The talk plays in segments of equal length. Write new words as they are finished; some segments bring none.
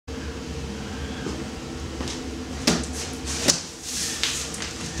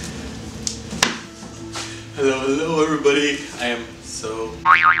Hello everybody. I am so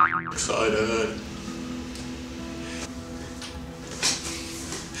excited.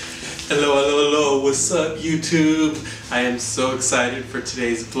 Hello, what's up YouTube? I am so excited for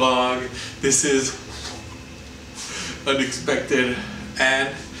today's vlog. This is unexpected,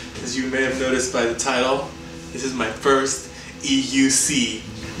 and as you may have noticed by the title, this is my first EUC.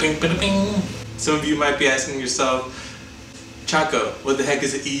 Bing, bing, bing. Some of you might be asking yourself, Chaco, what the heck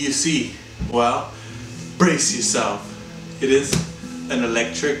is an EUC? Well, brace yourself. It is an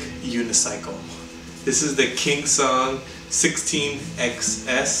electric unicycle. This is the Kingsong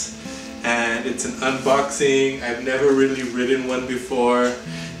 16XS, and it's an unboxing. I've never really ridden one before,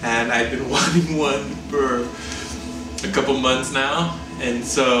 and I've been wanting one for a couple months now, and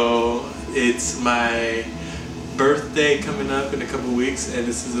so it's my birthday coming up in a couple weeks, and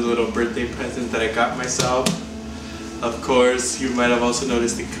this is a little birthday present that I got myself. Of course, you might have also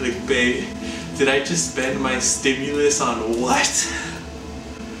noticed the clickbait. Did I just spend my stimulus on what?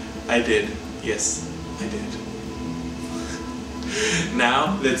 I did. Yes, I did.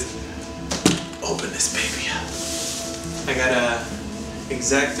 Now, let's open this baby up. I got a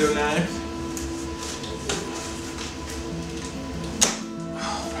X-Acto knife.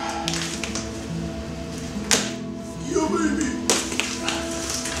 Yo, baby.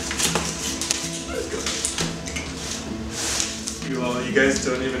 Let's go. You guys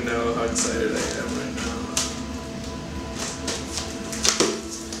don't even know how excited I am right now.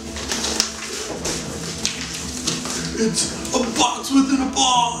 It's a box within a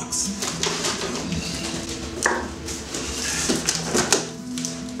box!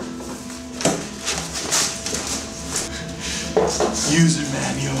 User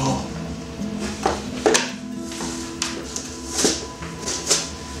manual.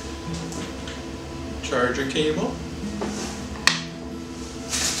 Charger cable.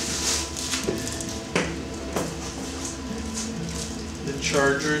 The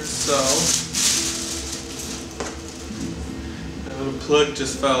charger itself. The little plug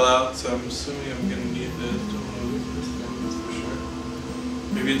just fell out, so I'm assuming I'm gonna need this. Don't want to lose this thing, that's for sure.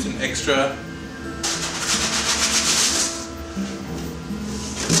 Maybe it's an extra.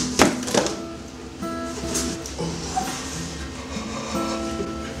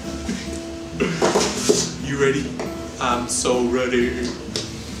 You ready? I'm so ready.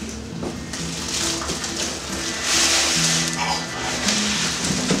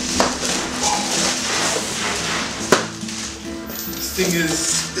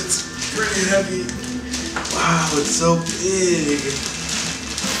 It's pretty heavy. Wow, it's so big.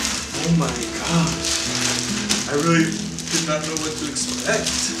 Oh my gosh. I really did not know what to expect.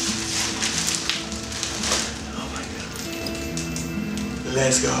 Oh my god.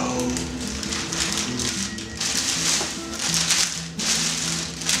 Let's go.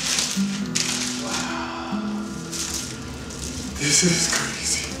 Wow. This is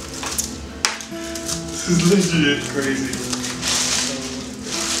crazy. This is legit crazy.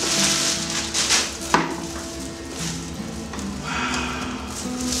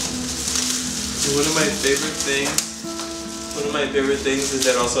 One of my favorite things is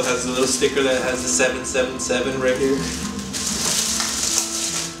that it also has a little sticker that has the 777 right here.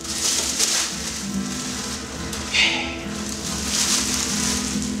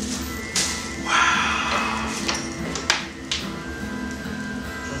 Wow.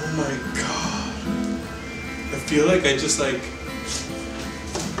 Oh my god. I feel like I just I don't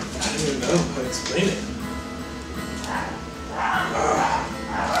even know how to explain it.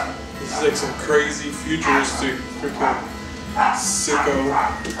 This is like some crazy futuristic freaking sicko.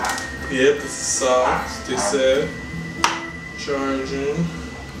 Yep, this is soft, they said. Charging.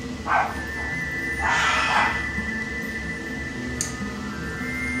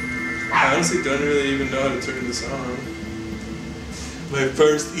 I honestly don't really even know how to turn this on. My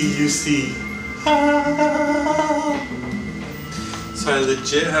first EUC. So I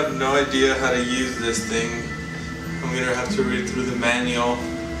legit have no idea how to use this thing. I'm gonna have to read through the manual.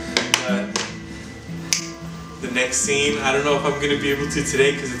 But the next scene, I don't know if I'm going to be able to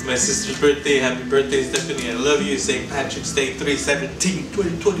today because it's my sister's birthday. Happy birthday, Stephanie. I love you. St. Patrick's Day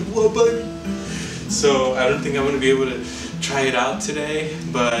 3/17/2021, buddy. So I don't think I'm going to be able to try it out today,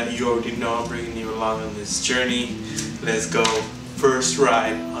 but you already know I'm bringing you along on this journey. Let's go. First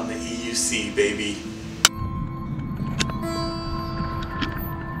ride on the EUC, baby.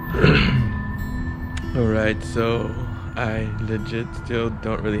 Alright, so I legit still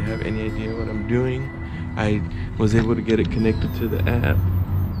don't really have any idea what I'm doing. I was able to get it connected to the app.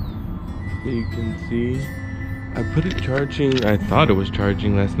 You can see I put it charging. I thought it was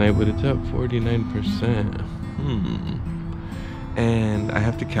charging last night, but it's at 49%. and I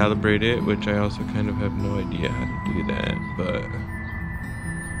have to calibrate it, which I also kind of have no idea how to do that, but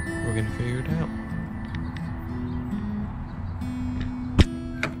we're gonna figure it out.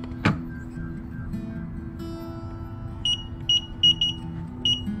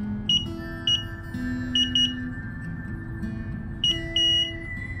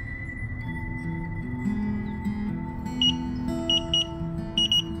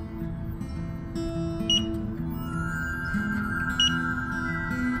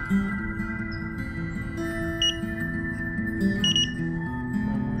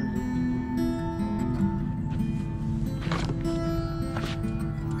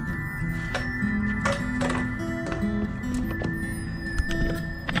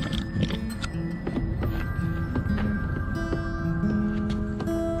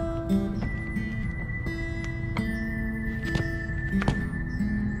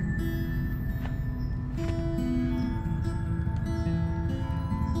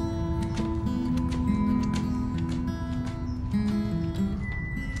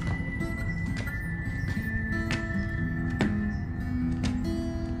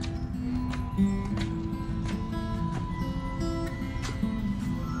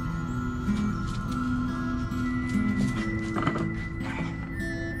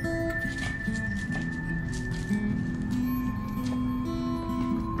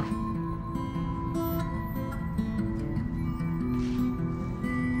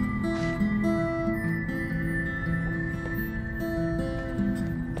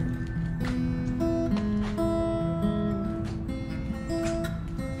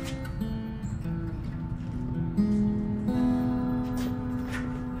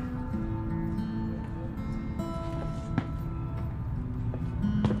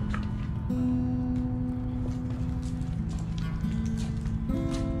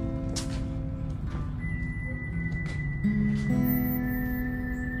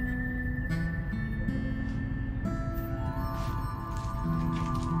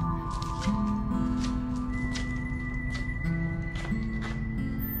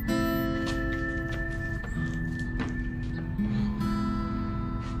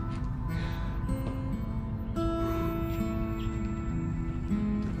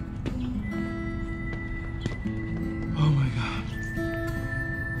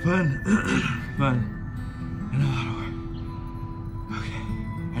 Fun. Fun. And a lot of work. Okay,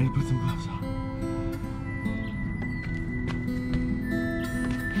 I need to put some gloves on.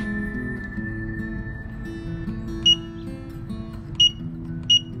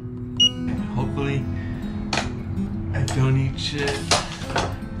 And hopefully, I don't eat shit.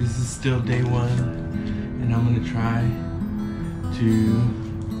 This is still day one, and I'm gonna try to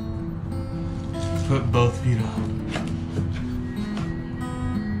put both feet on.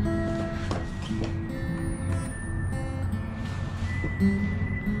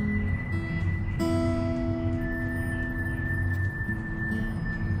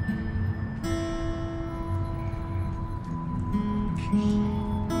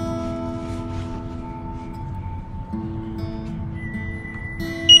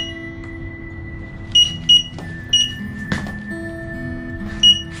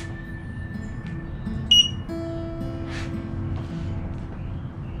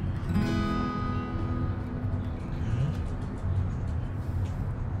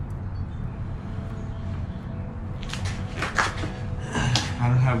 I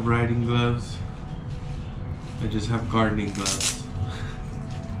don't have riding gloves. I just have gardening gloves.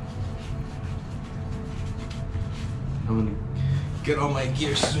 I'm gonna get all my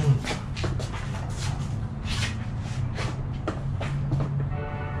gear soon.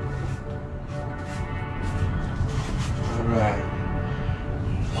 All right.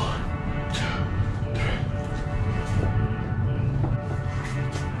 1, 2, 3.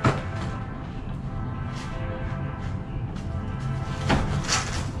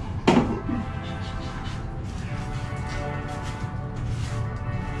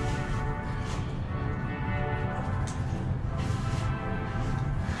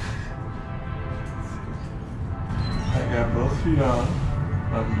 I got both feet on.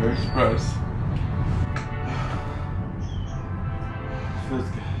 I'm very surprised. Feels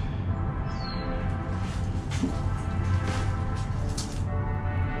good.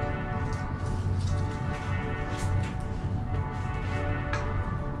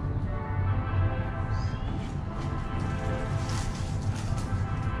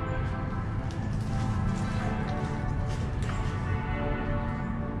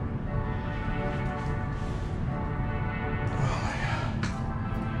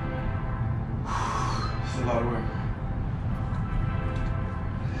 A lot of work.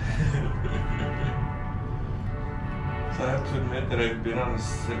 I have to admit that I've been on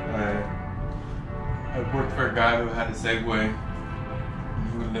I worked for a guy who had a Segway.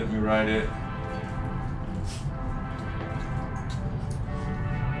 He would let me ride it.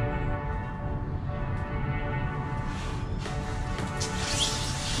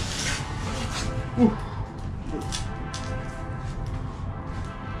 Whew.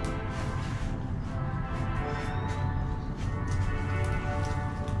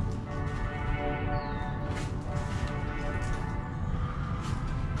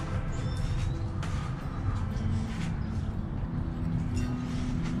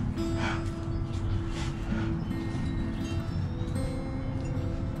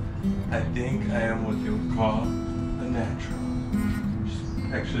 I think I am what you would call a natural.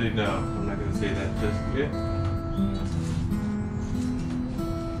 Actually, no, I'm not going to say that just yet.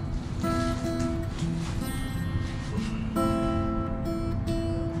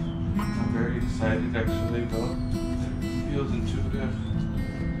 I'm very excited, actually, though. It feels intuitive.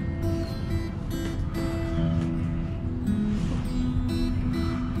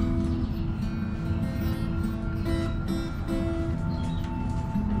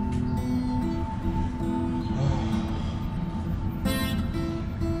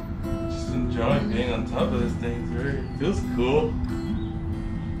 Enjoying being on top of this thing. It feels cool.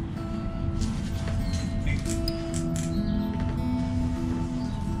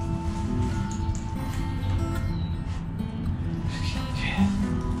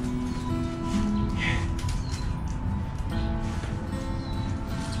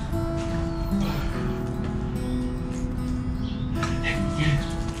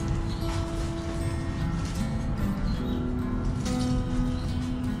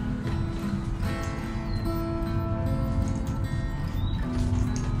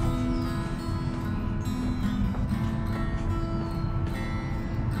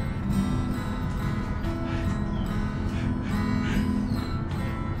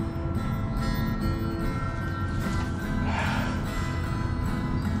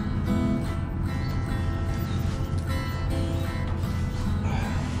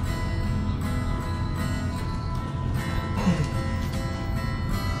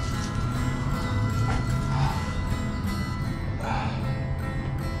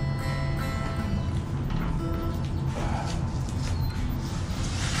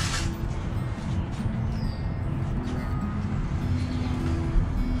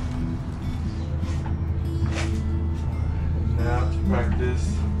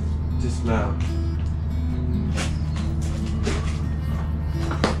 Practice dismount.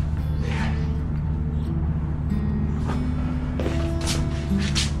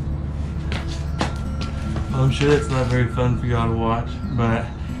 I'm sure that's not very fun for y'all to watch, but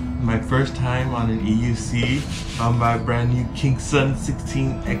my first time on an EUC on my brand new Kingsong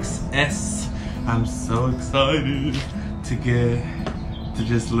 16XS. I'm so excited to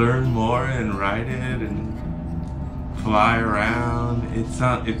just learn more and ride it and fly around.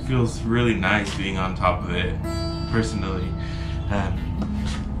 It feels really nice being on top of it, personally.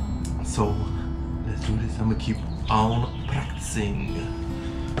 So let's do this. I'm gonna keep on practicing.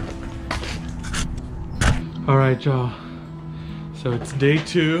 All right, y'all. So it's day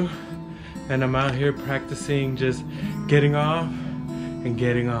 2, and I'm out here practicing just getting off and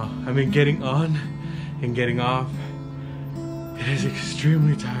getting off. I mean, getting on and getting off. It is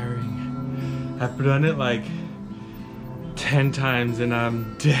extremely tiring. I've done it like 10 times and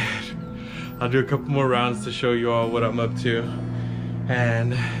I'm dead. I'll do a couple more rounds to show you all what I'm up to,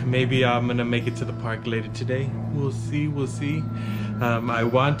 and maybe I'm gonna make it to the park later today. We'll see. I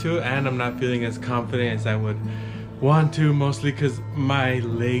want to, and I'm not feeling as confident as I would want to, mostly because my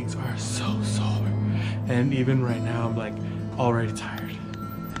legs are so sore, and even right now I'm like already tired,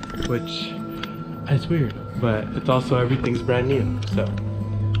 which is weird, but it's also everything's brand new, so.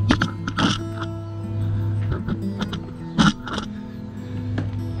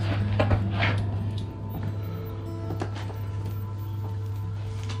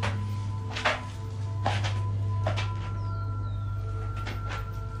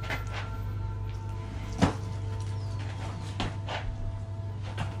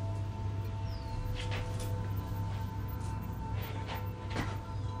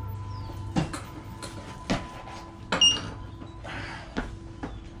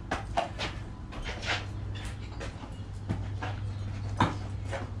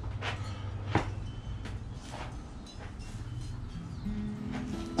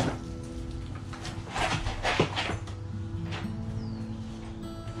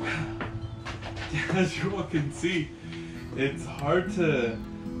 As you all can see, it's hard to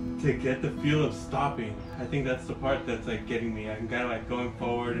get the feel of stopping. I think that's the part that's like getting me. I'm kind of like going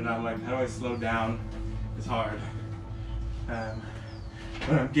forward and I'm like, how do I slow down? It's hard.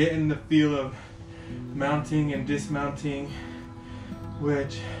 But I'm getting the feel of mounting and dismounting,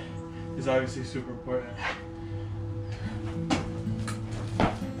 which is obviously super important.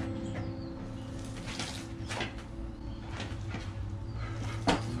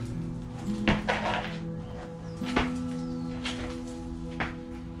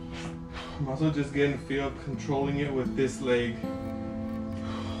 I'm also just getting a feel of controlling it with this leg.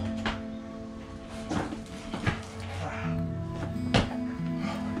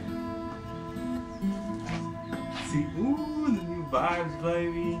 See, ooh, the new vibes,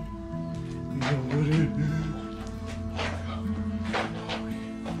 baby. You know what it is.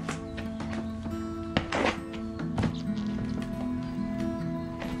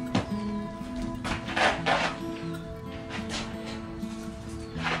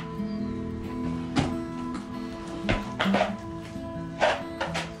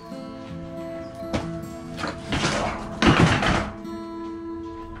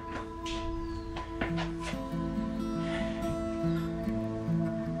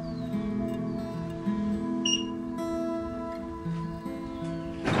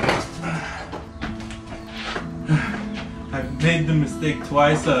 I've made the mistake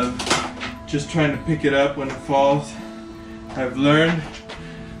twice of just trying to pick it up when it falls. I've learned,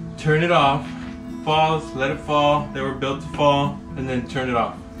 turn it off, falls, let it fall, they were built to fall, and then turn it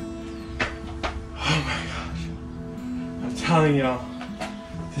off. Oh my gosh, I'm telling y'all,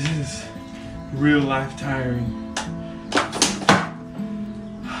 this is real life tiring.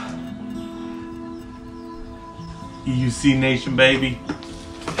 EUC Nation, baby.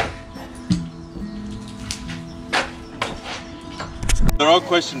 They're all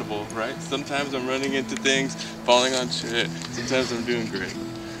questionable, right? Sometimes I'm running into things, falling on shit. Sometimes I'm doing great.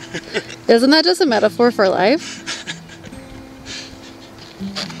 Isn't that just a metaphor for life?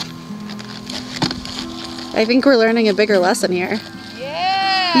 I think we're learning a bigger lesson here.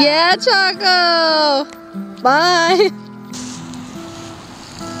 Yeah! Yeah, Choco! Bye!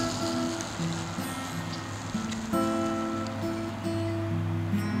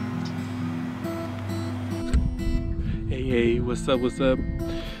 Hey, what's up, what's up?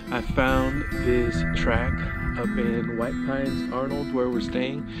 I found this track up in White Pines, Arnold, where we're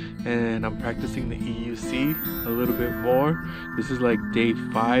staying, and I'm practicing the EUC a little bit more. This is like day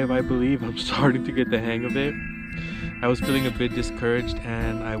 5, I believe. I'm starting to get the hang of it. I was feeling a bit discouraged,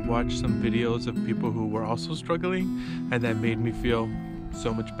 and I watched some videos of people who were also struggling, and that made me feel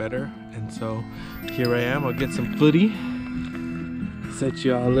so much better. And so here I am. I'll get some footy, set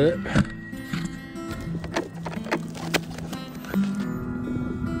you all up.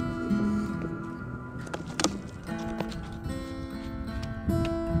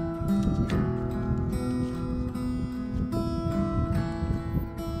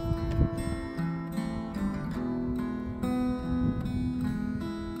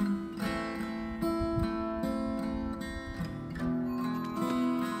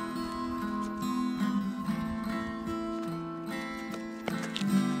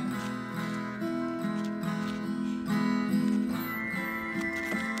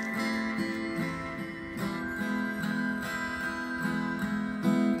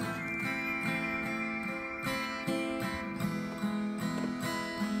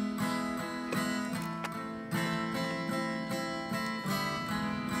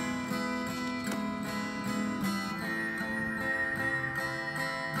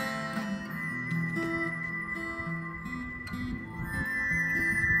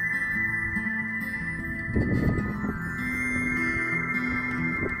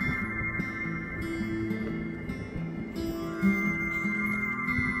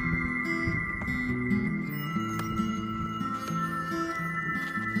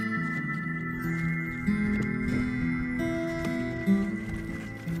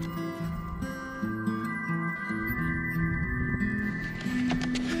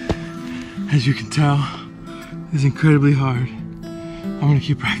 As you can tell, it's incredibly hard. I'm gonna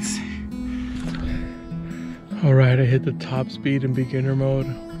keep practicing. All right, I hit the top speed in beginner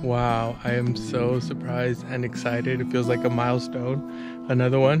mode. Wow, I am so surprised and excited. It feels like a milestone.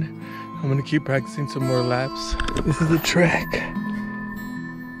 Another one. I'm gonna keep practicing some more laps. This is the track.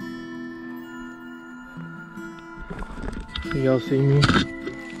 So y'all see me?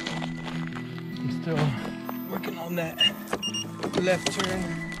 I'm still working on that left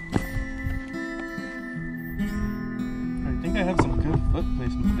turn. I think I have some good foot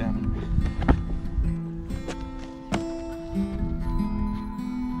placement down.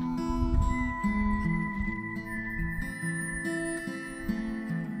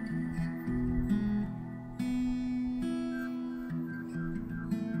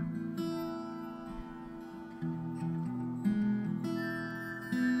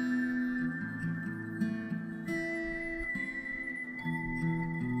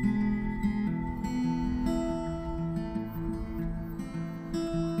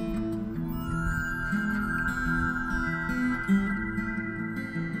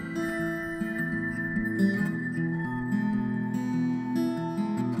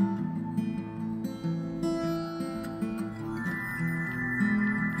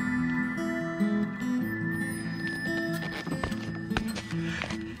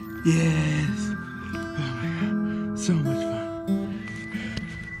 Yes.